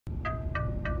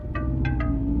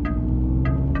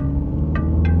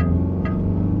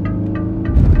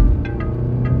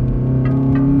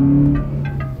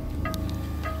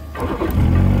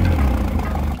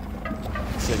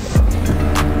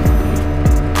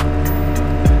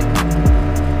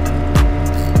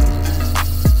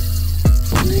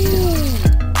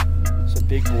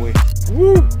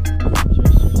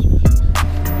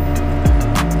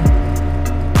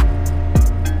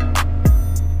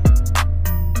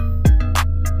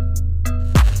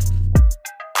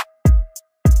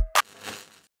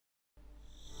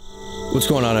What's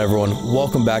going on, everyone?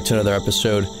 Welcome back to another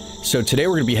episode. So today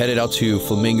we're going to be headed out to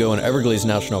Flamingo and Everglades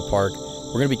National Park.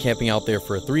 We're going to be camping out there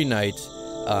for 3 nights,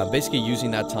 basically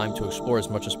using that time to explore as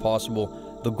much as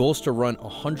possible. The goal is to run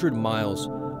 100 miles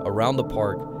around the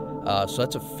park, so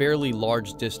that's a fairly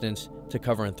large distance to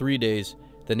cover in 3 days.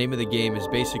 The name of the game is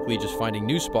basically just finding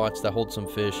new spots that hold some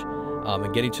fish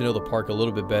and getting to know the park a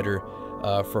little bit better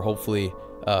for hopefully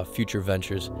future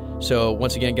ventures. So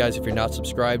once again, guys, if you're not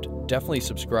subscribed, definitely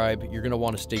subscribe. You're going to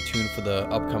want to stay tuned for the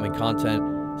upcoming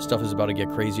content. Stuff is about to get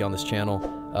crazy on this channel.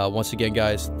 Once again,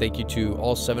 guys, thank you to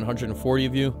all 740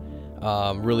 of you.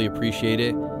 Really appreciate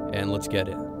it, and let's get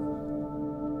it.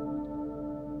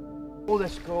 Oh,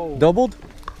 let's go. Doubled?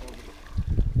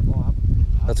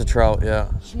 That's a trout, yeah.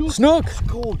 Snook! Snook! Let's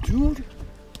go, dude.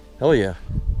 Hell yeah.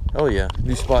 Hell yeah.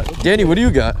 New spot. Danny, what do you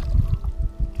got?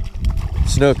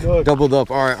 Snook. Doubled up.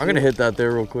 All right, I'm going to hit that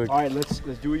there real quick. All right, let's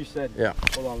do what you said. Yeah.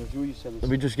 Hold on, let's do what you said. Let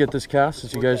me just get this cast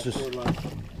since you guys just... Dude,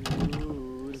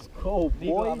 let's go,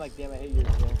 boys. I'm like, damn, I hate yours,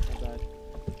 bro. My bad.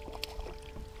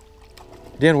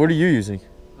 Dan, what are you using?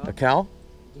 Huh? A cow?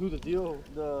 Dude, the deal,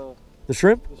 The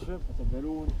shrimp? the shrimp, that's a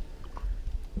better one.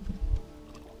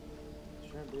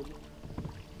 Shrimp, baby.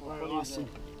 All right, awesome.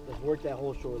 Let's work that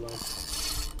whole shoreline.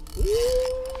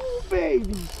 Ooh,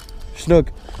 baby.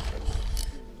 Snook.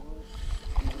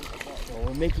 Oh,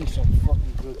 we're making some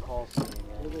fucking good calls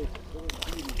today,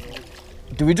 man.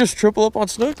 Did we just triple up on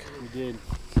Snook? We did.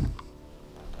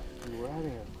 Dude, we're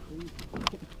having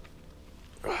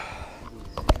a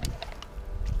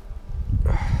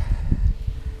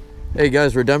Hey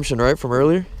guys, redemption, right, from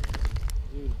earlier?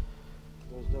 Dude,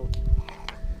 that was dope.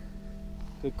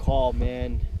 Good call,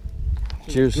 man.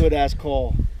 Cheers. Good ass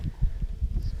call.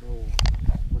 Let's go.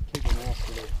 We're kicking ass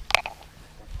today.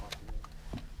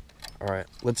 All right,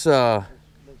 let's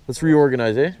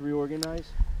reorganize, eh? Let's reorganize.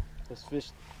 Let's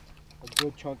fish a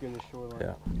good chunk of the shoreline.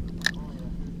 Yeah.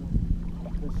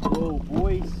 Let's go,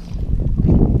 boys.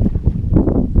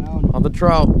 On the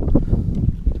trout.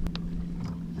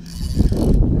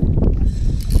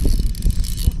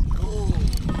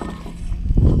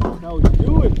 How we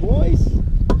do it, boys?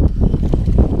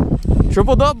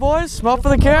 Tripled up, boys. Smell for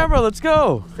the camera. Let's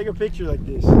go. Let's take a picture like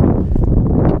this.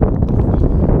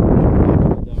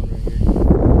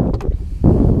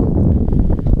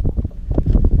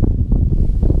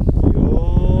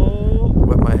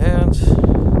 Wet my hands.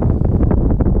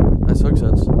 Nice hook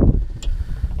sets.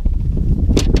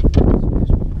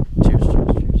 Cheers,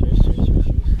 cheers, cheers.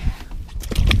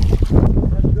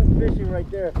 That's good fishing right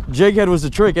there. Jighead was the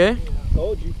trick, eh?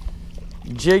 Told you.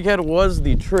 Jighead was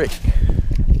the trick.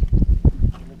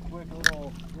 Quick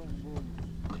little boom.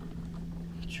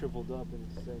 Tripled up and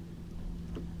said,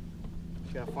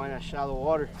 you gotta find that shallow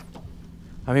water.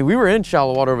 I mean, we were in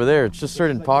shallow water over there. It's just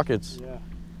certain like pockets. Yeah.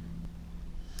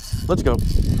 Let's go. Oh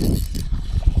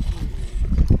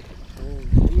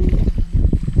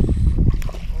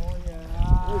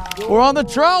yeah. We're on the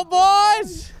trout,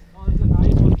 boys. Oh, there's a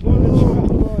nice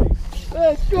one.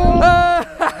 Let's go.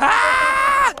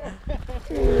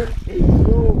 Let's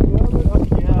go, brother. Oh,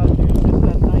 yeah, dude, this is a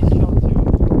nice shot too.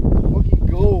 Fucking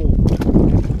go.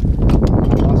 I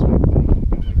lost my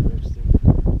grips,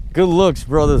 dude. Good looks,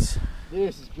 brothers.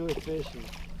 This is good fishing.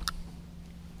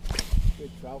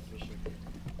 Good trout fishing.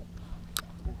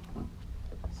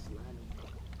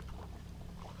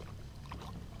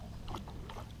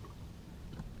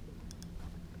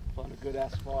 Found a good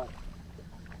ass spot.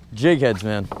 Jigheads,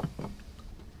 man.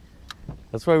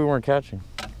 That's why we weren't catching.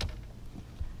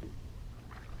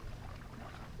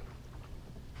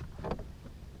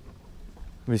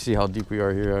 Let me see how deep we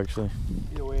are here, actually.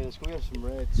 Either way, let's go get some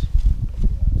reds.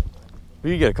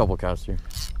 We can get a couple casts here.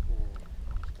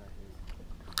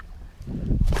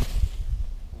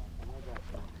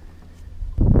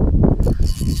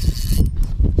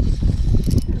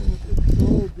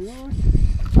 Oh, dude.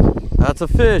 That's a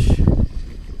fish.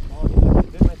 Oh,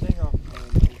 dude, bit my thing off.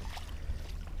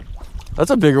 That's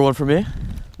a bigger one for me.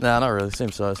 Nah, not really.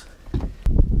 Same size.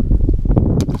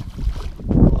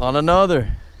 On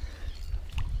another.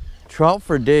 Trout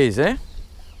for days, eh?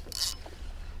 This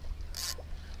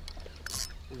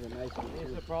is a nice one.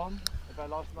 Is the problem? If I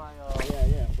lost my,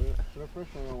 yeah. For the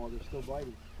first one, while they're still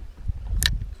biting.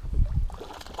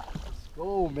 Let's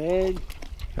go, man.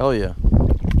 Hell yeah.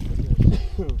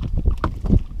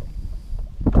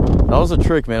 That was a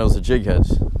trick, man. It was the jig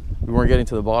heads. We weren't getting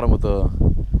to the bottom with the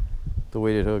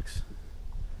weighted hooks.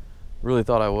 Really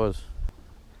thought I was.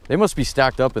 They must be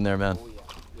stacked up in there, man. Oh yeah,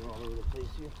 they're all over the place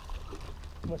here.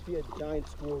 There must be a giant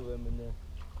school of them in there.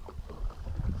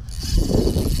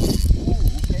 Ooh,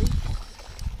 okay.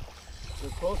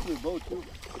 They're close to the boat too.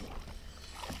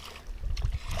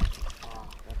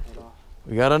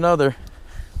 We got another.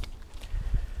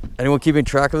 Anyone keeping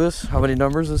track of this? How many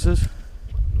numbers this is?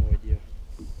 No idea.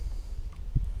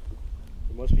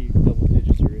 It must be double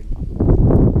digits already.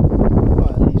 Oh,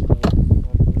 at least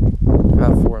I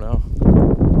have 4 now.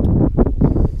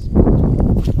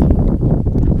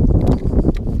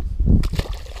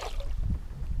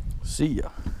 See ya.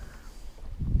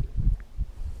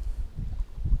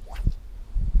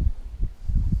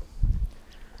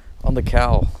 On the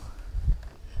cow.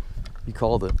 You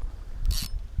called it.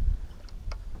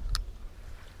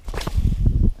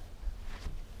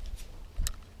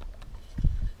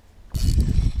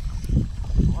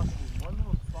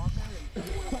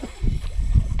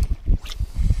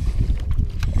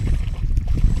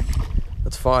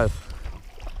 That's 5.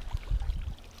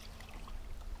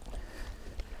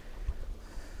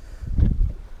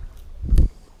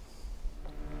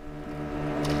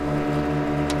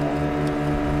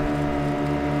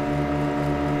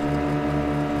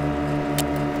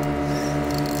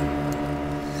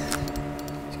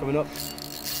 Coming up.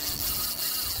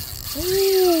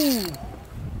 Ooh.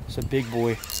 It's a big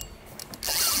boy.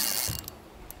 It's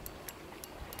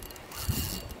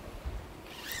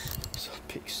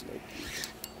a big snake.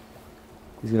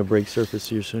 He's gonna break surface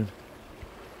here soon.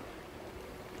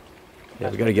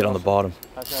 Yeah, we gotta get on the bottom.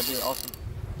 That's gotta be awesome.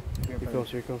 Here he goes,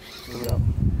 here he goes. Look it up.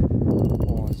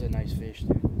 Oh, it's a nice fish,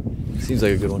 dude. Seems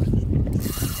like a good one.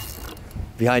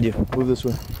 Behind you. Move this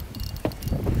way.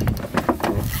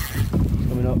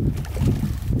 Coming up.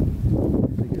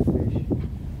 It's a good fish.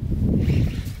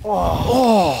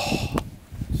 Oh!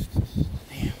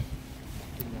 Damn.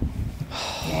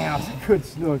 Damn, that's a good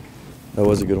snook. That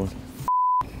was a good one.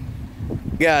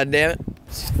 God damn it.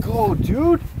 Let's go,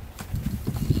 dude.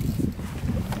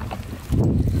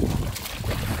 Bring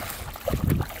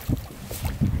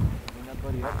that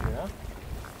buddy up here, huh?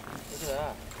 Look at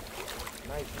that.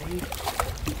 Nice deep.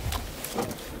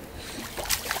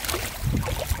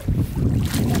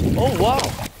 Oh, wow.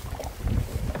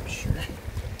 Sure.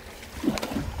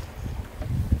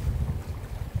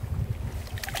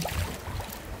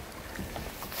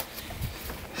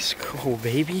 Let's go,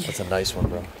 baby. That's a nice one,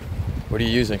 bro. What are you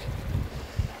using?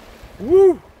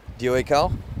 Woo! DOA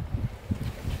Cal?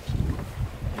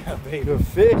 Yeah, baby. Good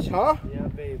fish, huh? Yeah,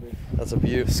 baby. That's a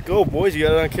beaut. Let's go, boys. You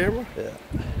got it on camera? Yeah.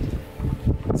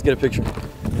 Let's get a picture. Yeah,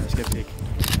 let's get a pic.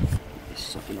 He's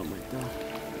sucking up right now.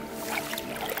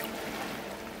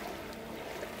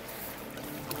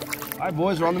 Alright,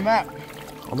 boys, we're on the map.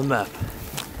 On the map.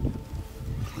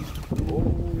 Oh,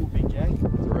 big gang.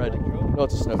 It's a red. No,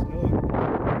 it's a snook.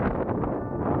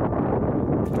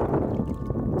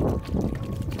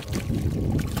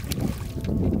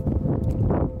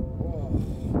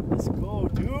 Let's go,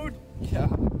 dude. Yeah.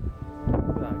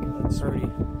 That's pretty.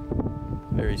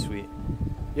 Very sweet.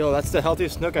 Yo, that's the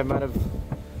healthiest snook I might have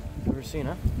ever seen,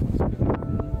 huh?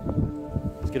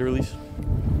 Let's get a release.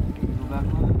 Go back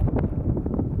on it.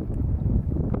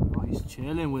 Oh, he's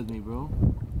chilling with me, bro.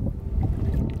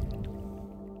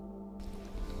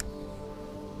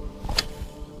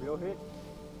 Real hit.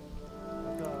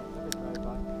 Like a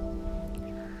drive-by.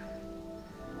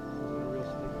 Wasn't a real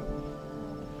snook.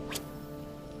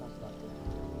 That's not good.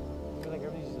 I feel like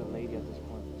everybody's just a lady at this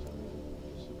point for some reason.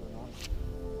 Just super annoying.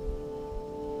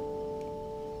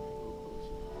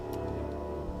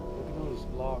 Look at those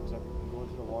logs that go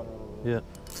into the water over there. Yeah.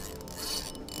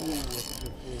 Ooh, that's a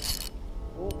good fish.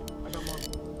 Oh, I got one.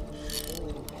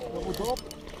 Oh, doubled up.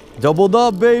 Doubled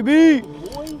up, baby!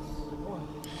 Boys.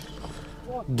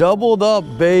 Doubled up,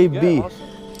 baby. Yeah, awesome.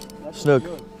 That's Snook.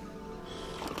 good.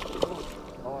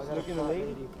 Oh, I got a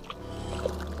lady.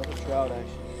 That's a trout,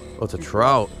 actually. Oh, it's a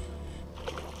trout.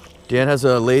 Dan has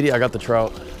a lady. I got the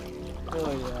trout.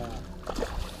 Oh, yeah.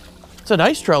 It's a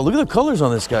nice trout. Look at the colors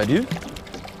on this guy, dude.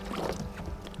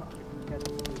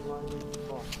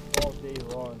 All day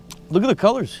long. Look at the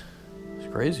colors. It's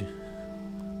crazy.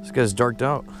 This guy's darked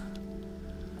out.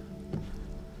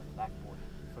 Black boy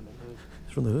from the hood.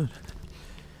 It's from the hood.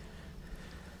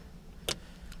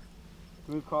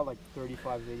 We caught like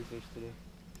 35 80 fish today.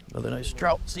 Another nice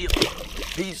trout. See you.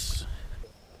 Peace.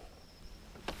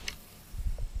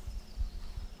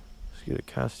 Let's get a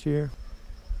cast here.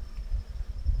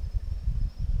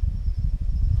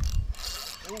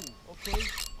 Oh, okay.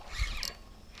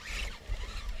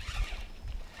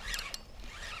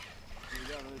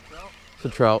 It's a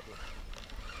trout.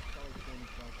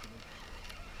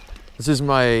 This is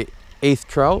my 8th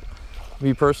trout,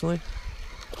 me personally.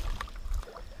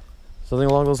 Something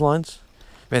along those lines.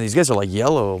 Man, these guys are like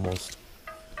yellow almost.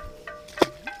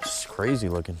 It's crazy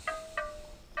looking.